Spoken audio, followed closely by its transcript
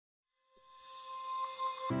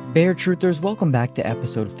Bear Truthers, welcome back to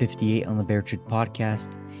episode 58 on the Bear Truth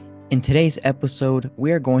Podcast. In today's episode,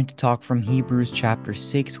 we are going to talk from Hebrews chapter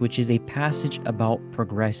 6, which is a passage about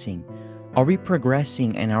progressing. Are we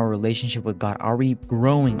progressing in our relationship with God? Are we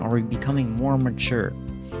growing? Are we becoming more mature?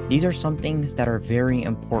 These are some things that are very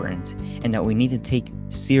important and that we need to take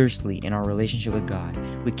seriously in our relationship with God.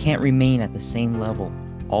 We can't remain at the same level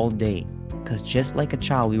all day because just like a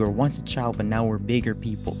child, we were once a child, but now we're bigger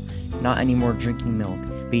people. Not anymore drinking milk,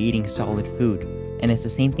 but eating solid food. And it's the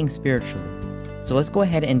same thing spiritually. So let's go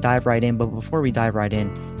ahead and dive right in. But before we dive right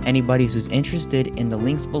in, anybody who's interested in the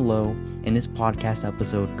links below in this podcast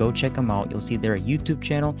episode, go check them out. You'll see their YouTube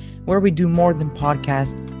channel where we do more than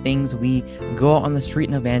podcast things. We go out on the street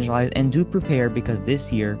and evangelize and do prepare because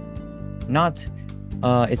this year,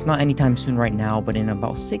 it's not anytime soon right now, but in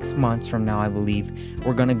about 6 months from now, I believe,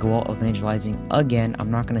 we're going to go out evangelizing again. I'm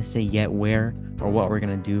not going to say yet where or what we're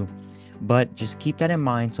going to do, but just keep that in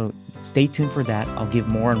mind. So stay tuned for that. I'll give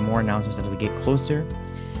more and more announcements as we get closer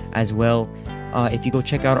as well. If you go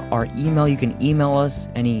check out our email, you can email us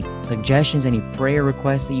any suggestions, any prayer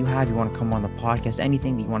requests that you have. You want to come on the podcast,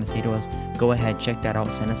 anything that you want to say to us, go ahead, check that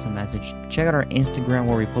out, send us a message. Check out our Instagram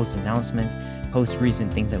where we post announcements, post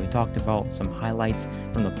recent things that we talked about, some highlights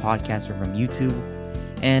from the podcast or from YouTube.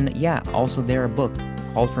 And yeah, also there a book,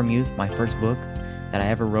 Called from Youth, my first book that I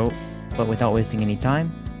ever wrote. But without wasting any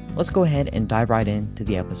time, let's go ahead and dive right into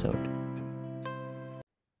the episode.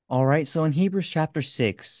 All right, so in Hebrews chapter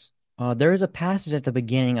 6, there is a passage at the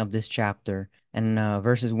beginning of this chapter, and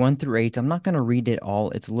verses 1 through 8. I'm not going to read it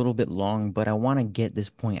all, it's a little bit long, but I want to get this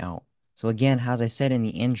point out. So again, as I said in the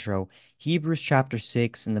intro, Hebrews chapter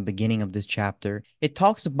 6, in the beginning of this chapter, it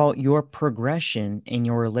talks about your progression in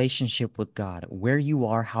your relationship with God, where you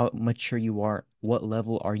are, how mature you are, what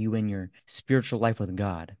level are you in your spiritual life with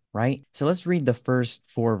God, right? So let's read the first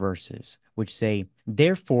 4 verses, which say,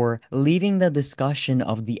 "Therefore, leaving the discussion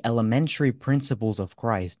of the elementary principles of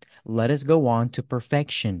Christ, let us go on to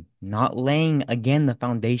perfection, not laying again the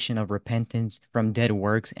foundation of repentance from dead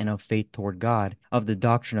works and of faith toward God, of the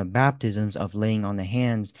doctrine of baptisms, of laying on the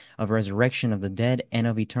hands, of resurrection of the dead, and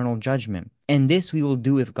of eternal judgment. And this we will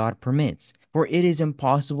do if God permits. For it is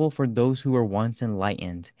impossible for those who were once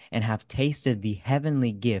enlightened and have tasted the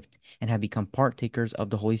heavenly gift and have become partakers of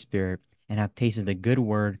the Holy Spirit and have tasted the good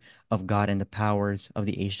word of God and the powers of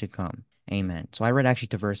the age to come." Amen. So I read actually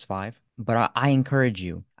to verse 5, but I encourage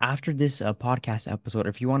you after this podcast episode,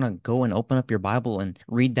 if you want to go and open up your Bible and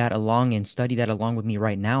read that along and study that along with me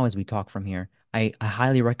right now as we talk from here, I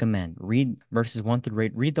highly recommend read verses 1 through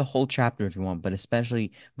 8. Read the whole chapter if you want, but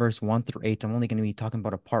especially verse 1 through 8. I'm only going to be talking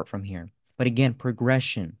about a part from here. But again,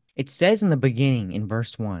 progression. It says in the beginning in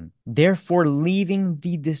verse 1, "Therefore, leaving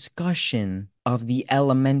the discussion of the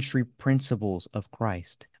elementary principles of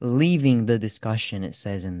Christ." Leaving the discussion, it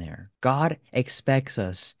says in there. God expects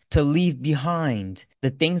us to leave behind the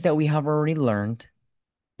things that we have already learned,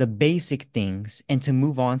 the basic things, and to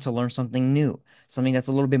move on to learn something new, something that's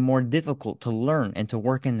a little bit more difficult to learn and to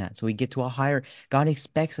work in that. So we get to a higher, God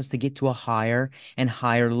expects us to get to a higher and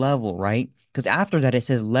higher level, right? Because after that, it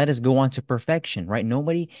says, let us go on to perfection, right?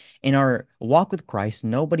 Nobody in our walk with Christ,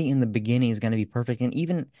 nobody in the beginning is going to be perfect. And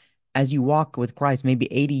even as you walk with Christ,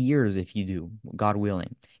 maybe 80 years if you do, God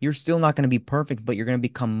willing, you're still not going to be perfect, but you're going to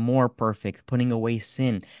become more perfect, putting away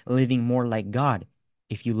sin, living more like God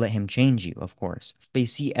if you let him change you, of course. But you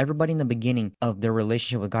see, everybody in the beginning of their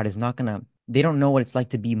relationship with God is not gonna, they don't know what it's like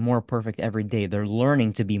to be more perfect every day. They're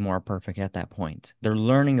learning to be more perfect at that point. They're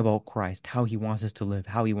learning about Christ, how he wants us to live,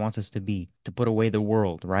 how he wants us to be, to put away the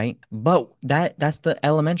world, right? But that's the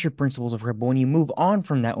elementary principles of prayer. But when you move on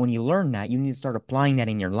from that, when you learn that, you need to start applying that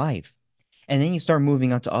in your life. And then you start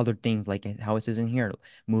moving on to other things like how it says in here,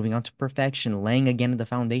 moving on to perfection, laying again the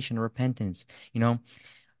foundation of repentance,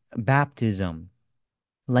 baptism,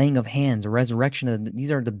 laying of hands, resurrection.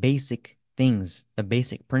 These are the basic things, the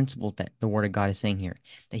basic principles that the Word of God is saying here,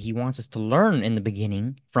 that He wants us to learn in the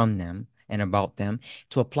beginning from them and about them,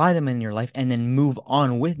 to apply them in your life, and then move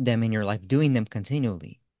on with them in your life, doing them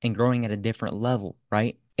continually and growing at a different level,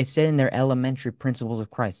 right? It's said in their elementary principles of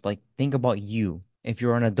Christ. Like, think about you. If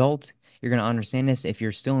you're an adult, you're going to understand this. If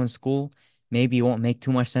you're still in school, maybe it won't make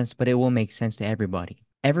too much sense, but it will make sense to everybody.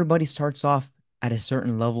 Everybody starts off at a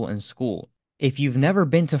certain level in school. If you've never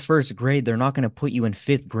been to first grade, they're not going to put you in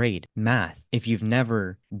fifth grade math. If you've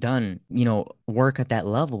never done, work at that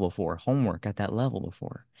level before, homework at that level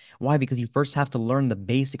before. Why? Because you first have to learn the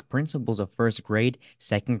basic principles of first grade,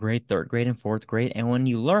 second grade, third grade, and fourth grade. And when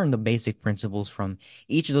you learn the basic principles from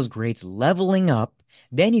each of those grades, leveling up,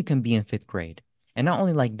 then you can be in fifth grade. And not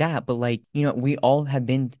only like that, but we all have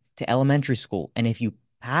been to elementary school. And if you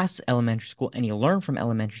pass elementary school and you learn from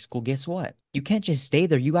elementary school, guess what? You can't just stay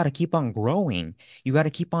there. You got to keep on growing. You got to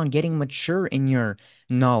keep on getting mature in your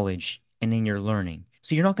knowledge and in your learning.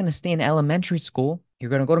 So you're not going to stay in elementary school. You're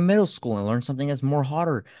going to go to middle school and learn something that's more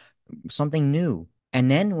harder, something new. And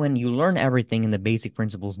then when you learn everything in the basic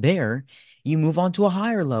principles there, you move on to a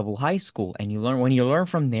higher level, high school, and you learn when you learn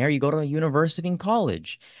from there, you go to a university and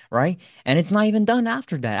college, right? And it's not even done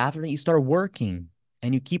after that. After that, you start working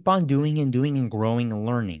and you keep on doing and growing and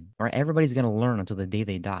learning, right? Everybody's going to learn until the day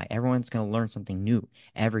they die. Everyone's going to learn something new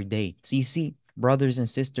every day. So you see, brothers and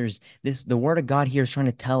sisters, the word of God here is trying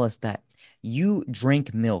to tell us that you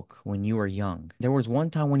drank milk when you were young. There was one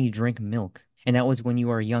time when you drank milk, and that was when you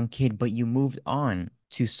were a young kid, but you moved on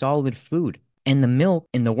to solid food. And the milk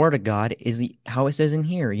in the word of God is how it says in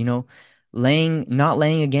here, not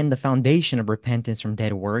laying again the foundation of repentance from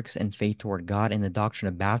dead works and faith toward God, and the doctrine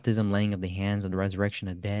of baptism, laying of the hands of the resurrection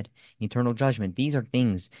of dead, eternal judgment. These are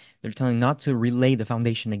things they're telling not to relay the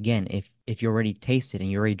foundation again if you already tasted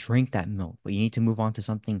and you already drink that milk, but you need to move on to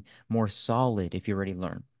something more solid if you already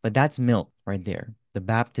learned. But that's milk right there. The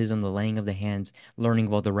baptism, the laying of the hands, learning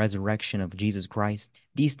about the resurrection of Jesus Christ.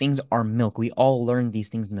 These things are milk. We all learn these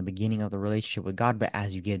things in the beginning of the relationship with God, but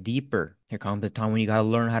as you get deeper, here comes the time when you got to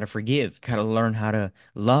learn how to forgive, got to learn how to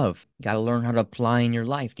love, got to learn how to apply in your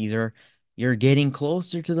life. You're getting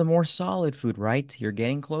closer to the more solid food, right? You're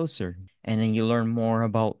getting closer. And then you learn more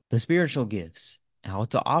about the spiritual gifts, how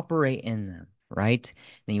to operate in them, right?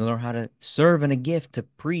 Then you learn how to serve in a gift, to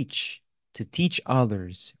preach, to teach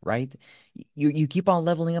others, right? You keep on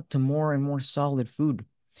leveling up to more and more solid food.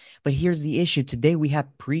 But here's the issue. Today we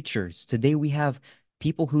have preachers. Today we have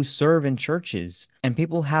people who serve in churches, and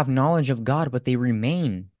people have knowledge of God, but they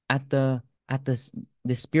remain at the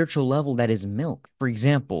spiritual level that is milk. For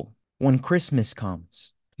example, when Christmas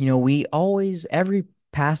comes, we always every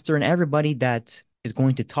pastor and everybody that is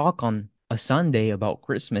going to talk on a Sunday about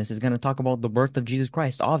Christmas is going to talk about the birth of Jesus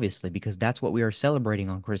Christ, obviously, because that's what we are celebrating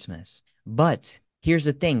on Christmas. But here's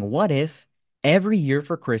the thing. What if every year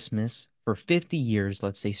for Christmas, for 50 years,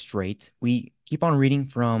 let's say straight, we keep on reading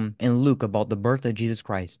from in Luke about the birth of Jesus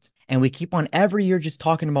Christ. And we keep on every year just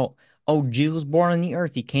talking about, oh, Jesus was born on the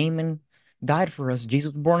earth. He came and died for us.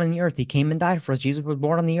 Jesus was born on the earth. He came and died for us. Jesus was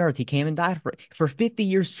born on the earth. He came and died for 50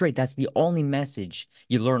 years straight. That's the only message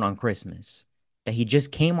you learn on Christmas. That he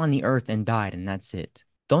just came on the earth and died, and that's it.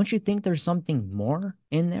 Don't you think there's something more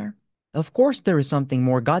in there? Of course there is something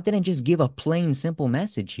more. God didn't just give a plain, simple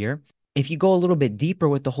message here. If you go a little bit deeper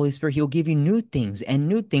with the Holy Spirit, he'll give you new things and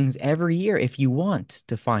new things every year if you want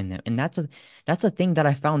to find them. And that's a thing that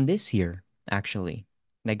I found this year, actually,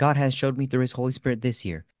 that God has showed me through his Holy Spirit this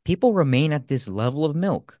year. People remain at this level of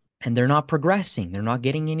milk and they're not progressing. They're not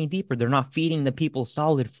getting any deeper. They're not feeding the people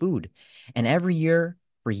solid food. And every year,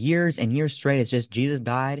 for years and years straight, it's just Jesus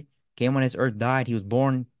died, came on this earth, died, he was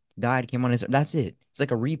born, died, came on this earth. That's it. It's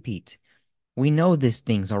like a repeat. We know these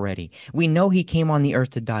things already. We know he came on the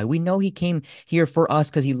earth to die. We know he came here for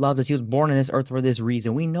us because he loved us. He was born on this earth for this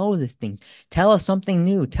reason. We know these things. Tell us something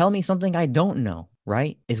new. Tell me something I don't know,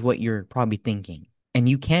 right? Is what you're probably thinking. And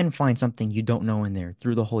you can find something you don't know in there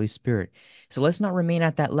through the Holy Spirit. So let's not remain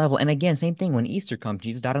at that level. And again, same thing when Easter comes,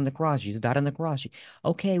 Jesus died on the cross. Jesus died on the cross.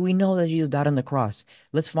 Okay, we know that Jesus died on the cross.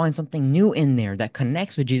 Let's find something new in there that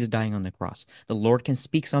connects with Jesus dying on the cross. The Lord can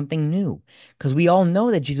speak something new because we all know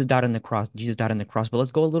that Jesus died on the cross. Jesus died on the cross, but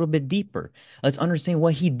let's go a little bit deeper. Let's understand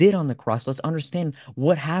what he did on the cross. Let's understand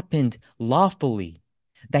what happened lawfully,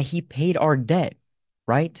 that he paid our debt,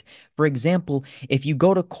 right? For example, if you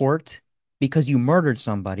go to court because you murdered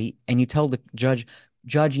somebody and you tell the judge,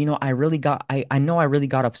 I know I really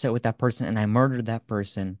got upset with that person and I murdered that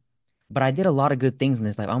person, but I did a lot of good things in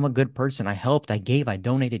this life. I'm a good person. I helped, I gave, I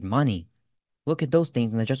donated money. Look at those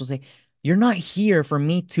things. And the judge will say, you're not here for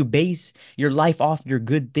me to base your life off your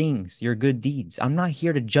good things, your good deeds. I'm not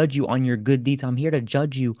here to judge you on your good deeds. I'm here to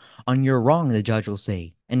judge you on your wrong, the judge will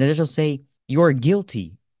say. And the judge will say, you're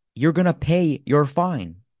guilty. You're going to pay your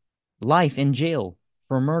fine, life in jail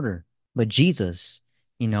for murder. But Jesus,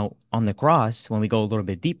 on the cross, when we go a little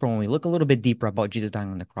bit deeper, when we look a little bit deeper about Jesus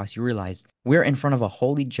dying on the cross, you realize we're in front of a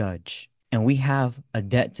holy judge and we have a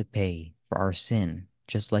debt to pay for our sin,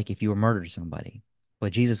 just like if you were murdered somebody.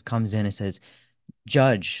 But Jesus comes in and says,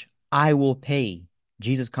 Judge, I will pay.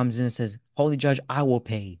 Jesus comes in and says, Holy Judge, I will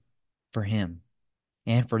pay for him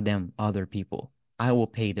and for them other people. I will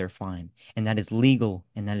pay their fine. And that is legal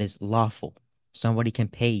and that is lawful. Somebody can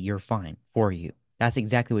pay your fine for you. That's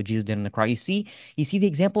exactly what Jesus did on the cross. You see the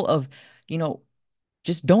example of, you know,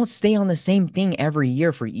 just don't stay on the same thing every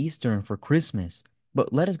year for Easter and for Christmas.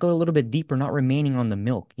 But let us go a little bit deeper, not remaining on the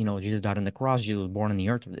milk. Jesus died on the cross. Jesus was born on the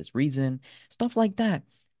earth for this reason. Stuff like that.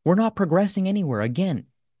 We're not progressing anywhere. Again,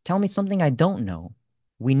 tell me something I don't know.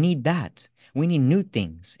 We need that. We need new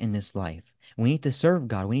things in this life. We need to serve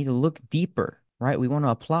God. We need to look deeper, right? We want to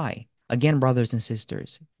apply. Again, brothers and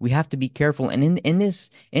sisters, we have to be careful. And in this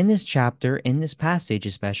chapter, in this passage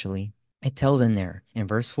especially, it tells in there in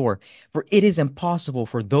verse 4, for it is impossible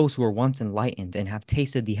for those who were once enlightened and have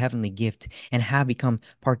tasted the heavenly gift and have become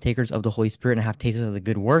partakers of the Holy Spirit and have tasted of the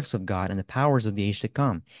good works of God and the powers of the age to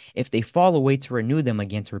come. If they fall away, to renew them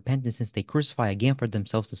again to repentance, since they crucify again for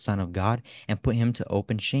themselves the Son of God and put him to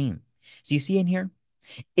open shame. So you see in here,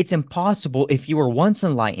 it's impossible if you were once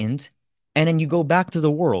enlightened and then you go back to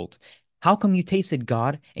the world. How come you tasted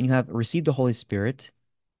God and you have received the Holy Spirit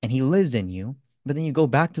and he lives in you, but then you go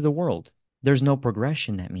back to the world? There's no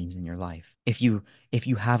progression, that means, in your life. If you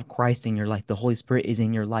have Christ in your life, the Holy Spirit is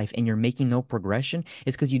in your life, and you're making no progression,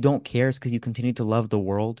 it's because you don't care. It's because you continue to love the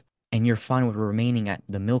world, and you're fine with remaining at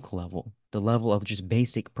the milk level, the level of just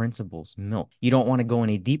basic principles, milk. You don't want to go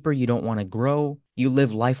any deeper. You don't want to grow. You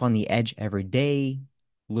live life on the edge every day,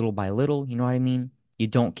 little by little. You know what I mean? You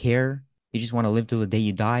don't care. You just want to live till the day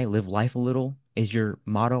you die. Live life a little is your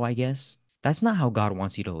motto, I guess. That's not how God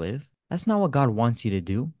wants you to live. That's not what God wants you to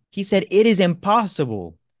do. He said it is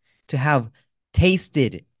impossible to have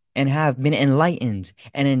tasted and have been enlightened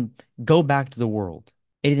and then go back to the world.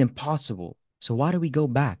 It is impossible. So why do we go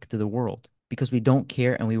back to the world? Because we don't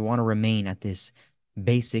care and we want to remain at this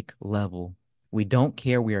basic level. We don't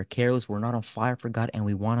care. We are careless. We're not on fire for God, and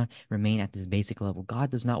we want to remain at this basic level. God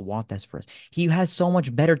does not want that for us. He has so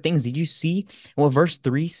much better things. Did you see what verse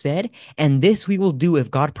 3 said? And this we will do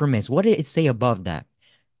if God permits. What did it say above that?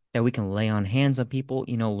 That we can lay on hands on people,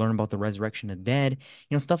 learn about the resurrection of the dead,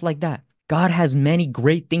 stuff like that. God has many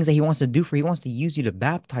great things that he wants to do for you. He wants to use you to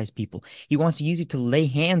baptize people. He wants to use you to lay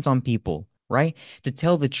hands on people, right? To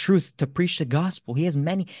tell the truth, to preach the gospel. He has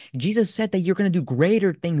many. Jesus said that you're going to do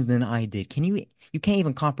greater things than I did. You can't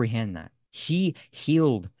even comprehend that. He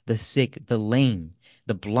healed the sick, the lame,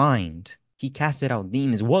 the blind. He casted out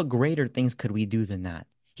demons. What greater things could we do than that?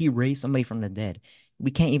 He raised somebody from the dead. We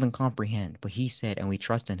can't even comprehend, but he said, and we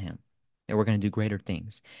trust in him, that we're going to do greater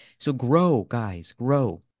things. So grow, guys,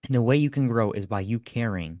 grow. And the way you can grow is by you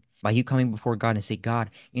caring, by you coming before God and say, God,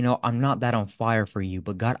 I'm not that on fire for you,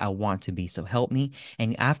 but God, I want to be, so help me.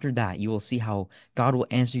 And after that, you will see how God will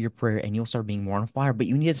answer your prayer and you'll start being more on fire. But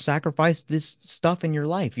you need to sacrifice this stuff in your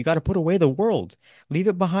life. You got to put away the world. Leave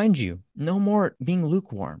it behind you. No more being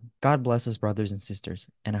lukewarm. God bless us, brothers and sisters.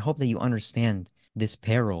 And I hope that you understand this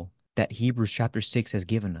peril that Hebrews chapter 6 has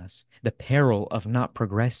given us, the peril of not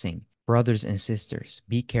progressing. Brothers and sisters,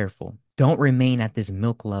 be careful. Don't remain at this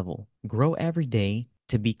milk level. Grow every day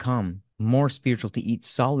to become more spiritual, to eat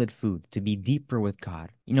solid food, to be deeper with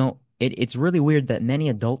God. It's really weird that many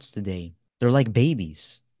adults today, they're like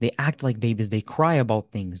babies. They act like babies. They cry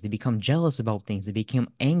about things. They become jealous about things. They become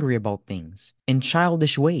angry about things in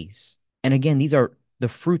childish ways. And again, these are the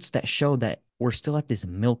fruits that show that we're still at this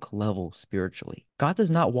milk level spiritually. God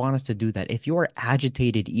does not want us to do that. If you are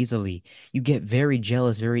agitated easily, you get very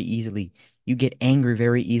jealous very easily. You get angry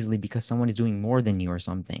very easily because someone is doing more than you or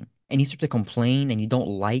something. And you start to complain and you don't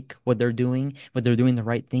like what they're doing, but they're doing the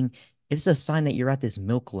right thing. It's a sign that you're at this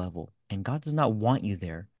milk level and God does not want you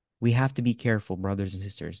there. We have to be careful, brothers and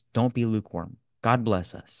sisters. Don't be lukewarm. God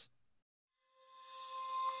bless us.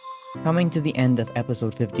 Coming to the end of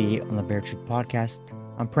episode 58 on the Bare Truth Podcast,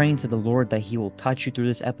 I'm praying to the Lord that he will touch you through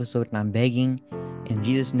this episode, and I'm begging, in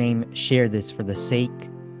Jesus' name, share this for the sake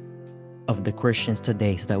of the Christians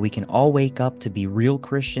today so that we can all wake up to be real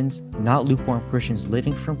Christians, not lukewarm Christians,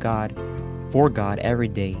 living from God, for God every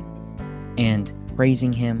day, and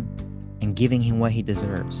praising him and giving him what he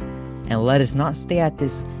deserves. And let us not stay at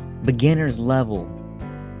this beginner's level.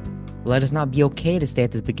 Let us not be okay to stay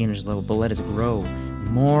at this beginner's level, but let us grow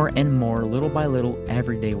more and more, little by little,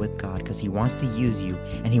 every day with God, because he wants to use you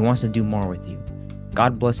and he wants to do more with you.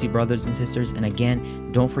 God bless you, brothers and sisters. And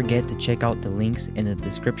again, don't forget to check out the links in the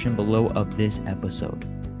description below of this episode.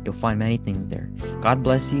 You'll find many things there. God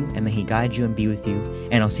bless you, and may he guide you and be with you.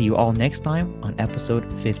 And I'll see you all next time on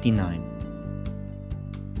episode 59.